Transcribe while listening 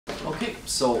Okay,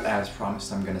 so as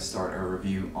promised, I'm going to start a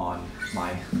review on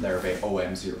my Larrivee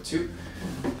OM-02.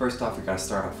 First off, we got to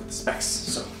start off with the specs.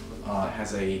 So it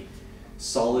has a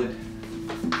solid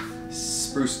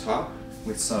spruce top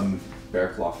with some bear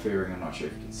claw fairing. I'm not sure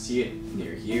if you can see it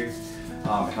near here.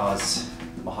 It has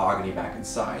mahogany back and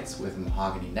sides with a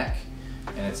mahogany neck,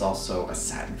 and it's also a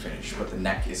satin finish, but the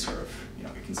neck is sort of, you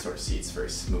can sort of see it's very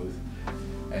smooth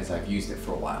as I've used it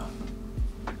for a while.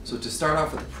 So to start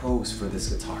off with the pros for this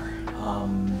guitar,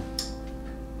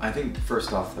 I think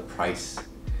first off the price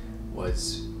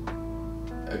was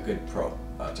a good pro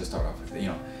to start off with.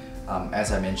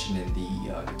 As I mentioned in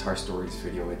the guitar stories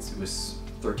video, it was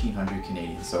 1,300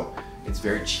 Canadian, so it's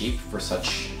very cheap for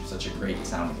such a great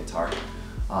sounding guitar.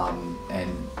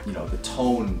 And the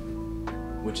tone,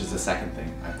 which is the second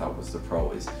thing I thought was the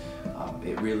pro, is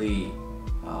it really,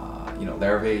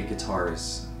 Larrivee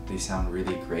guitars, they sound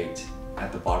really great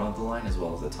at the bottom of the line as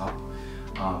well as the top.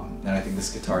 And I think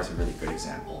this guitar is a really good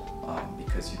example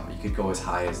because you could go as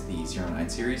high as the 09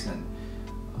 series and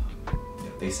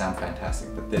they sound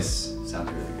fantastic, but this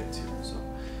sounds really good too. So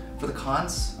for the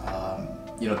cons,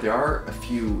 there are a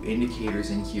few indicators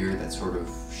in here that sort of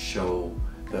show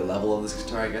the level of this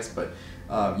guitar, I guess, but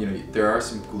there are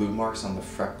some glue marks on the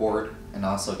fretboard, and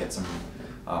also get some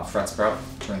fret sprout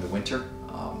during the winter.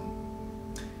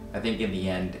 I think in the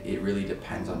end, it really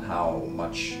depends on how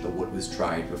much the wood was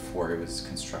dried before it was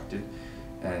constructed,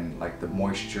 and like the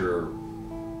moisture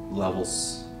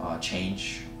levels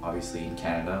change obviously in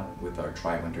Canada with our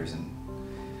dry winters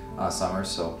and summers.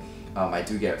 So I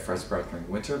do get fret sprout during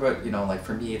the winter, but like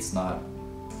for me, it's not.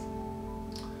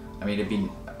 I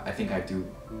mean, I think I do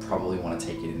probably want to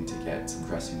take it in to get some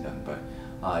dressing done, but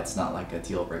it's not like a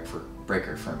deal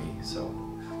breaker for me. So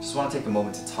just want to take a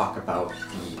moment to talk about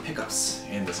the pickups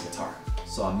in this guitar.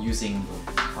 So I'm using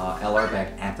LR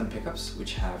Anthem pickups,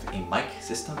 which have a mic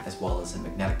system as well as a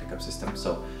magnetic pickup system.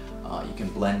 So you can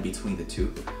blend between the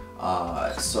two.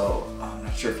 So I'm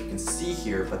not sure if you can see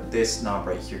here, but this knob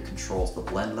right here controls the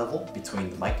blend level between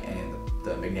the mic and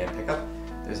the magnetic pickup.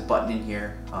 There's a button in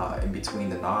here in between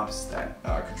the knobs that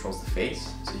controls the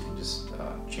phase, so you can just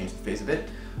change the phase a bit,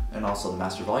 and also the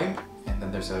master volume. And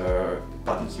then there's a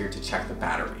button here to check the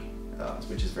battery,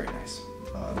 which is very nice.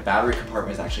 The battery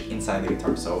compartment is actually inside the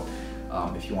guitar, so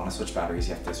if you want to switch batteries,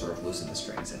 you have to sort of loosen the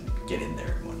strings and get in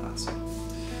there and whatnot.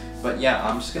 But yeah,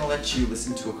 I'm just gonna let you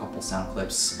listen to a couple sound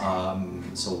clips.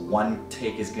 So one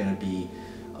take is gonna be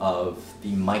of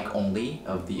the mic only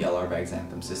of the Larrivee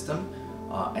Anthem system.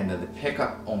 And then the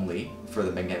pickup only for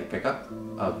the magnetic pickup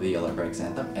of the Larrivee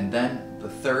Anthem. And then the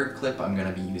third clip, I'm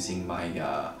going to be using my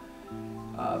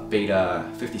Beta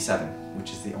 57,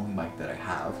 which is the only mic that I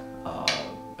have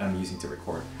I'm using to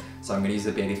record. So I'm going to use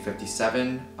the Beta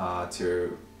 57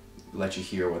 to let you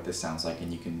hear what this sounds like,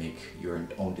 and you can make your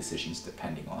own decisions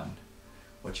depending on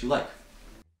what you like.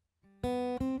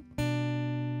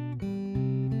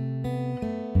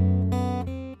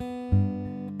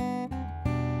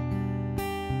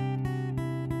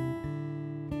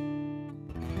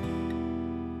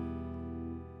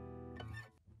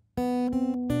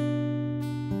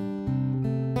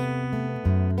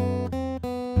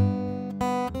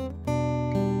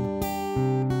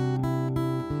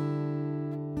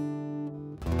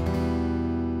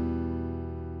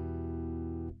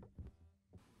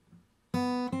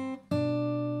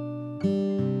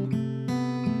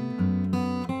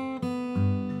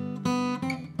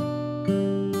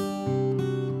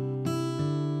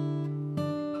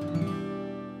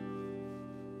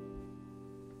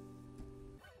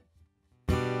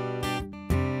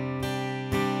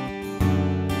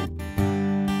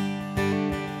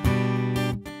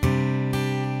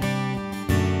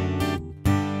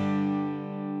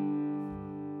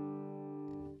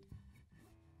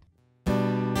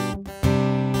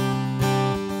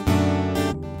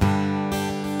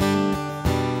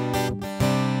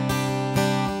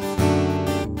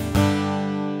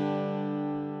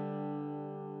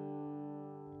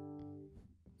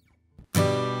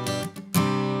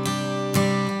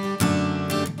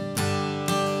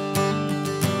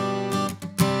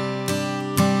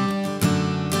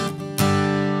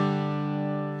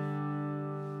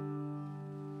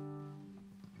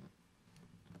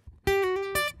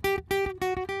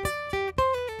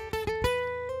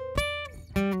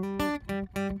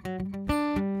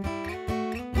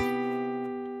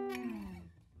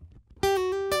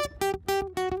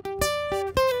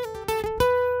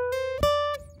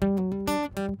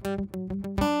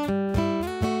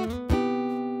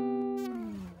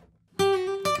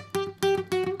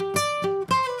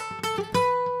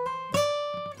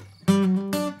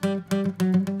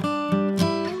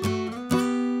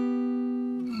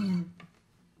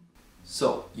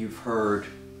 So you've heard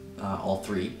all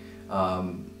three.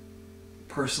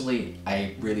 Personally,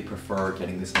 I really prefer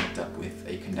getting this hooked up with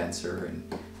a condenser and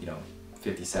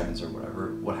 57s or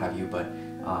whatever, what have you. But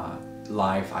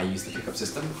live, I use the pickup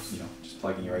system. Just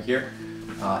plugging it right here,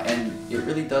 and it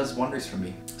really does wonders for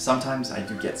me. Sometimes I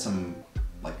do get some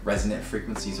like resonant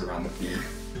frequencies around the B,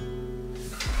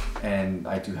 and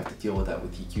I do have to deal with that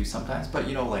with EQ sometimes. But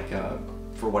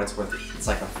for what it's worth, it's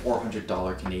like a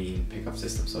 $400 Canadian pickup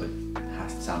system, so it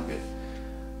has to sound good.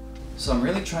 So I'm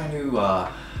really trying to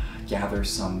gather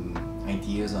some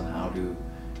ideas on how to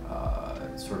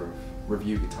sort of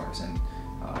review guitars, and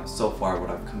so far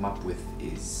what I've come up with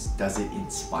is, does it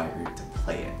inspire you to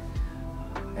play it?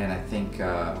 And I think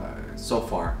so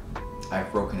far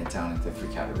I've broken it down into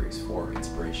 3 categories for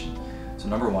inspiration. So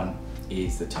number 1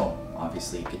 is the tone.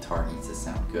 Obviously guitar needs to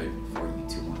sound good for you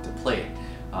to want to play it.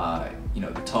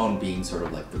 The tone being sort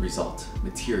of like the result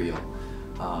material,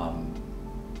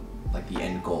 like the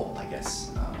end goal, I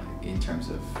guess, in terms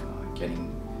of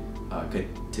getting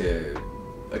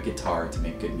a guitar to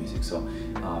make good music. So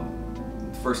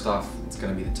first off, it's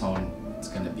going to be the tone. It's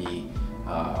going to be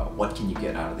what can you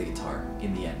get out of the guitar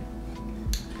in the end.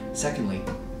 Secondly,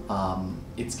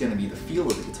 it's going to be the feel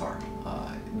of the guitar,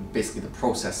 basically the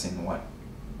processing, what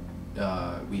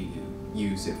we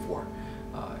use it for.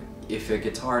 If a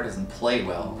guitar doesn't play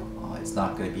well, it's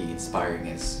not going to be inspiring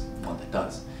as one that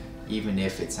does, even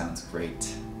if it sounds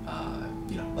great,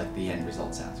 like the end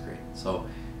result sounds great. So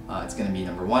it's going to be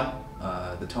number 1,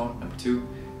 the tone, number 2,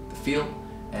 the feel,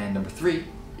 and number 3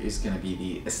 is going to be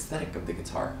the aesthetic of the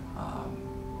guitar.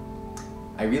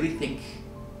 I really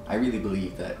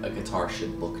believe that a guitar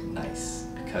should look nice,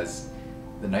 because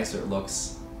the nicer it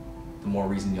looks, the more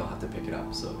reason you'll have to pick it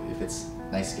up. So if it's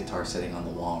a nice guitar sitting on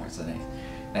the wall, or it's a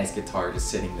nice guitar just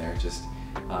sitting there just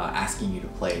asking you to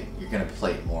play it, you're going to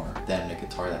play it more than a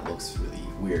guitar that looks really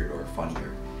weird or funny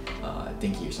or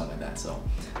dinky or something like that. So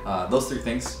those 3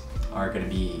 things are going to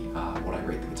be what I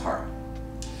rate the guitar.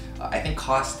 I think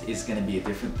cost is going to be a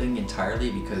different thing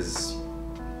entirely, because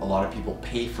a lot of people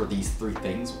pay for these 3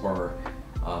 things, or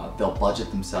they'll budget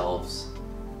themselves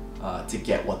to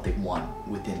get what they want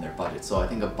within their budget. So I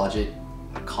think a budget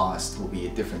cost will be a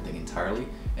different thing entirely,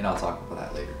 and I'll talk about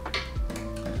that later.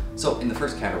 So in the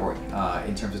first category,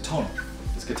 in terms of tone,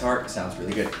 this guitar sounds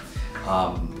really good.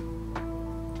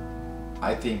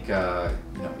 I think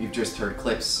you've just heard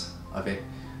clips of it,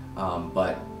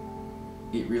 but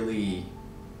it really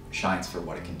shines for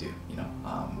what it can do.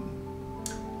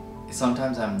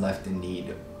 Sometimes I'm left in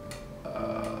need,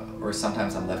 or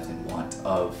sometimes I'm left in want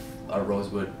of a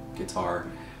rosewood guitar,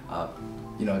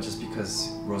 just because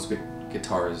rosewood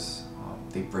guitars,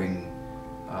 they bring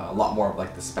a lot more of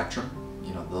like the spectrum,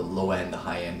 the low end, the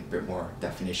high end, a bit more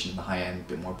definition in the high end, a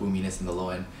bit more boominess in the low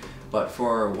end. But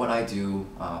for what I do,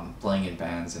 playing in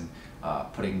bands and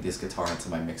putting this guitar into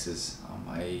my mixes,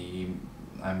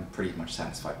 I'm pretty much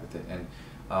satisfied with it. And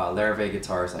Larrivee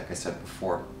guitars, like I said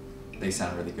before, they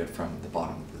sound really good from the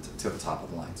bottom to the top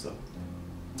of the line. So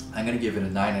I'm going to give it a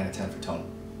 9 out of 10 for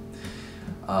tone.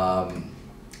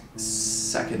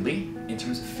 Secondly, in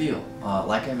terms of feel,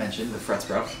 like I mentioned, the fret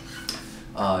sprout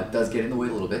does get in the way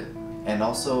a little bit. And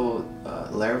also,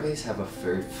 Larrivees have a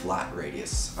very flat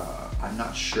radius. I'm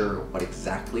not sure what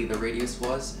exactly the radius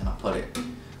was, and I'll find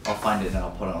it and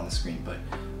I'll put it on the screen. But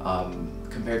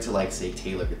compared to, like, say,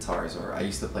 Taylor guitars, or I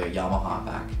used to play a Yamaha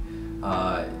back,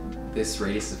 this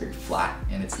radius is very flat,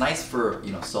 and it's nice for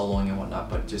soloing and whatnot,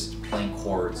 but just playing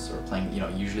chords or playing,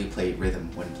 usually play rhythm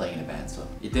when playing in a band. So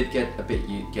it did get a bit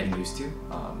getting used to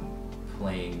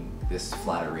playing this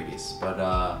flatter radius. But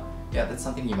yeah, that's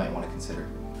something you might want to consider.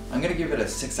 I'm going to give it a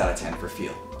 6 out of 10 for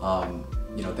feel.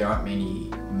 There aren't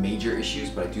many major issues,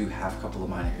 but I do have a couple of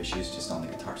minor issues just on the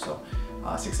guitar, so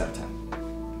 6 out of 10.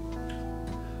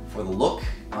 For the look,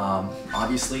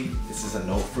 obviously this is a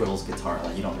no frills guitar.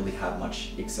 Like, you don't really have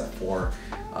much except for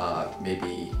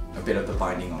maybe a bit of the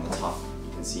binding on the top.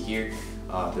 You can see here,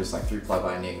 there's like 3-ply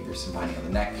binding, there's some binding on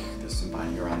the neck, there's some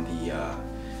binding around the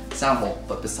sound hole,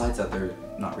 but besides that, there are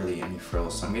not really any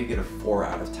frills, so I'm going to get a 4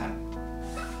 out of 10.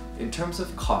 In terms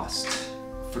of cost,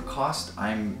 for cost,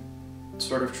 I'm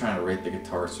sort of trying to rate the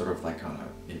guitar sort of like on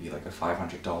maybe like a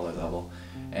 $500 level,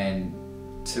 and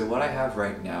to what I have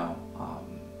right now,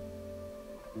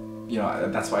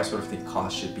 that's why I sort of think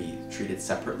cost should be treated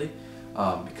separately,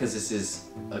 because this is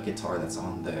a guitar that's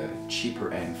on the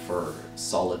cheaper end for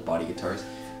solid body guitars.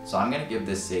 So I'm gonna give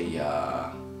this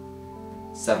a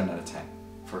 7 out of 10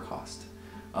 for cost.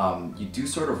 You do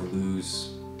sort of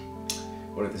lose,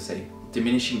 what did they say?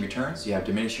 diminishing returns. You have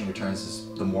diminishing returns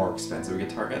as the more expensive a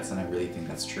guitar gets, and I really think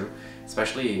that's true.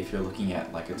 Especially if you're looking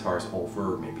at like guitars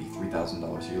over maybe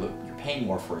 $3,000, you're paying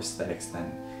more for aesthetics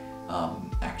than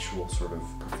actual sort of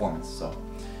performance. So,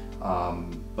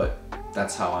 but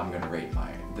that's how I'm gonna rate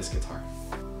this guitar.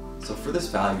 So for this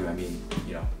value, I mean,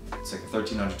 you know, it's like a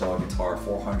 $1,300 guitar,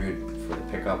 $400 for the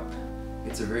pickup.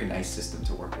 It's a very nice system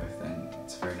to work with, and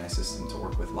it's a very nice system to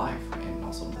work with live and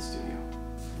also in the studio.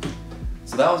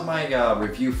 So that was my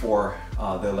review for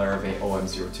the Larrivee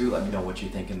OM-02. Let me know what you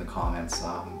think in the comments.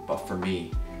 But for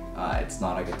me, it's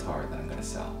not a guitar that I'm gonna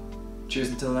sell. Cheers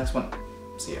until the next one.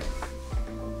 See ya.